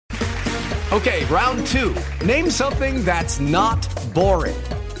Okay, round two. Name something that's not boring.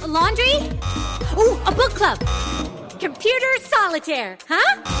 A laundry? Ooh, a book club. Computer solitaire,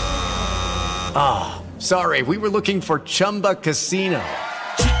 huh? Ah, sorry, we were looking for Chumba Casino.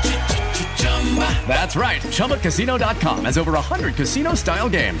 That's right, ChumbaCasino.com has over 100 casino-style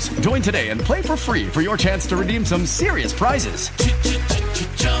games. Join today and play for free for your chance to redeem some serious prizes.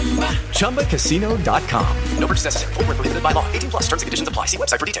 ChumbaCasino.com. No purchase necessary. Void where prohibited by law. 18 plus. Terms and conditions apply. See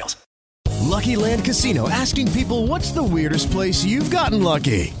website for details. Lucky Land Casino, asking people, what's the weirdest place you've gotten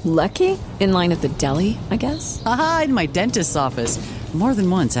lucky? Lucky? In line at the deli, I guess? Aha, in my dentist's office. More than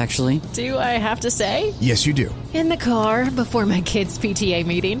once, actually. Do I have to say? Yes, you do. In the car before my kids' PTA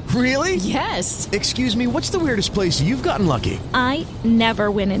meeting. Really? Yes. Excuse me, what's the weirdest place you've gotten lucky? I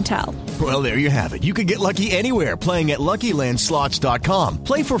never win and tell. Well, there you have it. You can get lucky anywhere, playing at LuckyLandSlots.com.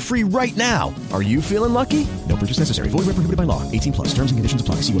 Play for free right now. Are you feeling lucky? No purchase necessary. Void where prohibited by law. 18 plus. Terms and conditions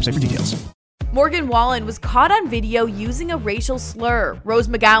apply. See website for details. Morgan Wallen was caught on video using a racial slur. Rose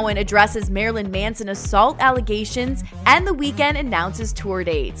McGowan addresses Marilyn Manson assault allegations, and The Weeknd announces tour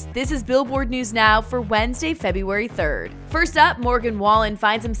dates. This is Billboard News Now for Wednesday, February 3rd. First up, Morgan Wallen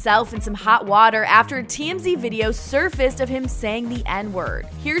finds himself in some hot water after a TMZ video surfaced of him saying the N-word.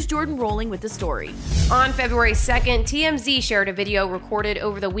 Here's Jordan Rolling with the story. On February 2nd, TMZ shared a video recorded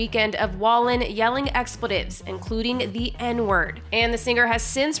over the weekend of Wallen yelling expletives, including the N-word. And the singer has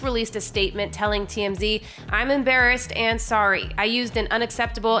since released a statement telling TMZ, "I'm embarrassed and sorry. I used an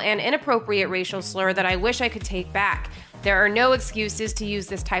unacceptable and inappropriate racial slur that I wish I could take back. There are no excuses to use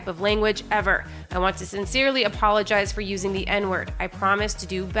this type of language ever. I want to sincerely apologize for using the N-word. I promise to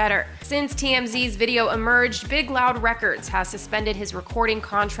do better." Since TMZ's video emerged, Big Loud Records has suspended his recording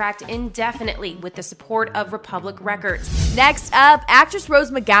contract indefinitely with the support of Republic Records. Next up, actress Rose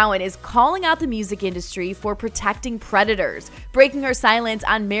McGowan is calling out the music industry for protecting predators, breaking her silence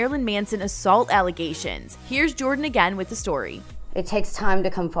on Marilyn Manson assault allegations. Here's Jordan again with the story. It takes time to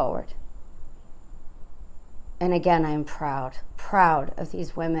come forward. And again, I am proud of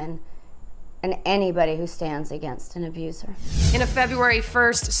these women and anybody who stands against an abuser. In a February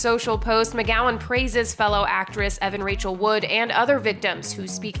 1st social post, McGowan praises fellow actress Evan Rachel Wood and other victims who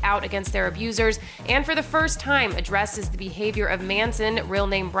speak out against their abusers, and for the first time addresses the behavior of Manson, real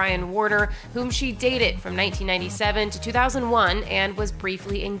name Brian Warder, whom she dated from 1997 to 2001 and was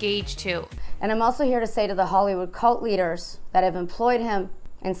briefly engaged to. And I'm also here to say to the Hollywood cult leaders that have employed him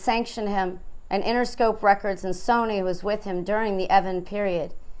and sanctioned him, and Interscope Records and Sony, who was with him during the Evan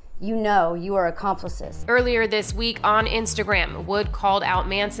period, you know you are accomplices. Earlier this week on Instagram, Wood called out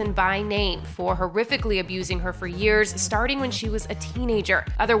Manson by name for horrifically abusing her for years, starting when she was a teenager.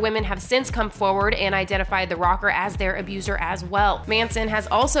 Other women have since come forward and identified the rocker as their abuser as well. Manson has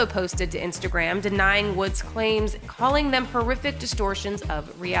also posted to Instagram denying Wood's claims, calling them horrific distortions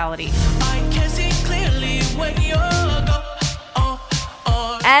of reality. I can see clearly when you're gone.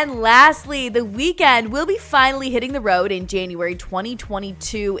 And lastly, The Weeknd will be finally hitting the road in January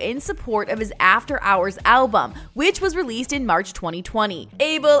 2022 in support of his After Hours album, which was released in March 2020.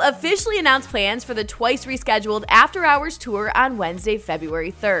 Abel officially announced plans for the twice rescheduled After Hours tour on Wednesday,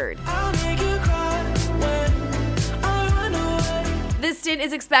 February 3rd. This stint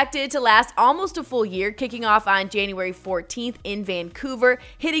is expected to last almost a full year, kicking off on January 14th in Vancouver,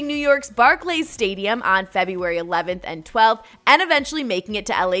 hitting New York's Barclays Stadium on February 11th and 12th, and eventually making it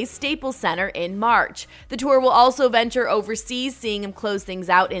to LA's Staples Center in March. The tour will also venture overseas, seeing him close things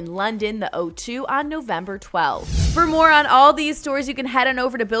out in London, the O2, on November 12th. For more on all these stories, you can head on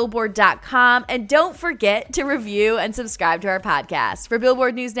over to Billboard.com, and don't forget to review and subscribe to our podcast. For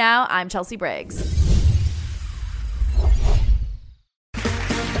Billboard News Now, I'm Chelsea Briggs.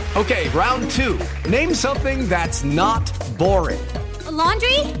 Okay, round two. Name something that's not boring. A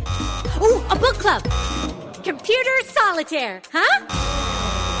laundry? Ooh, a book club. Computer solitaire, huh?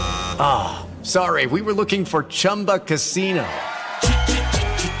 Ah, sorry, we were looking for Chumba Casino.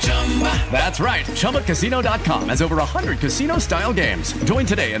 That's right, ChumbaCasino.com has over 100 casino-style games. Join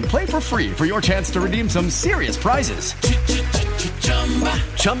today and play for free for your chance to redeem some serious prizes.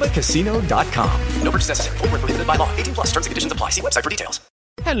 ChumbaCasino.com. No purchase necessary. Void where prohibited by law. 18 plus. Terms and conditions apply. See website for details.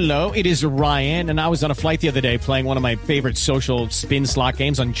 Hello, it is Ryan, and I was on a flight the other day playing one of my favorite social spin slot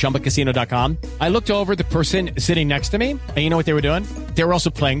games on ChumbaCasino.com. I looked over at the person sitting next to me, and you know what they were doing? They were also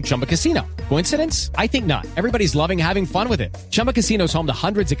playing Chumba Casino. Coincidence? I think not. Everybody's loving having fun with it. Chumba Casino is home to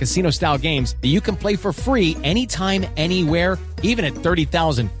hundreds of casino-style games that you can play for free anytime, anywhere, even at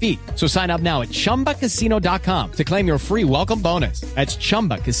 30,000 feet. So sign up now at ChumbaCasino.com to claim your free welcome bonus. That's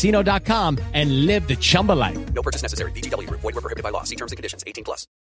ChumbaCasino.com and live the Chumba life. No purchase necessary. VGW. Void where prohibited by law. See terms and conditions. 18 plus.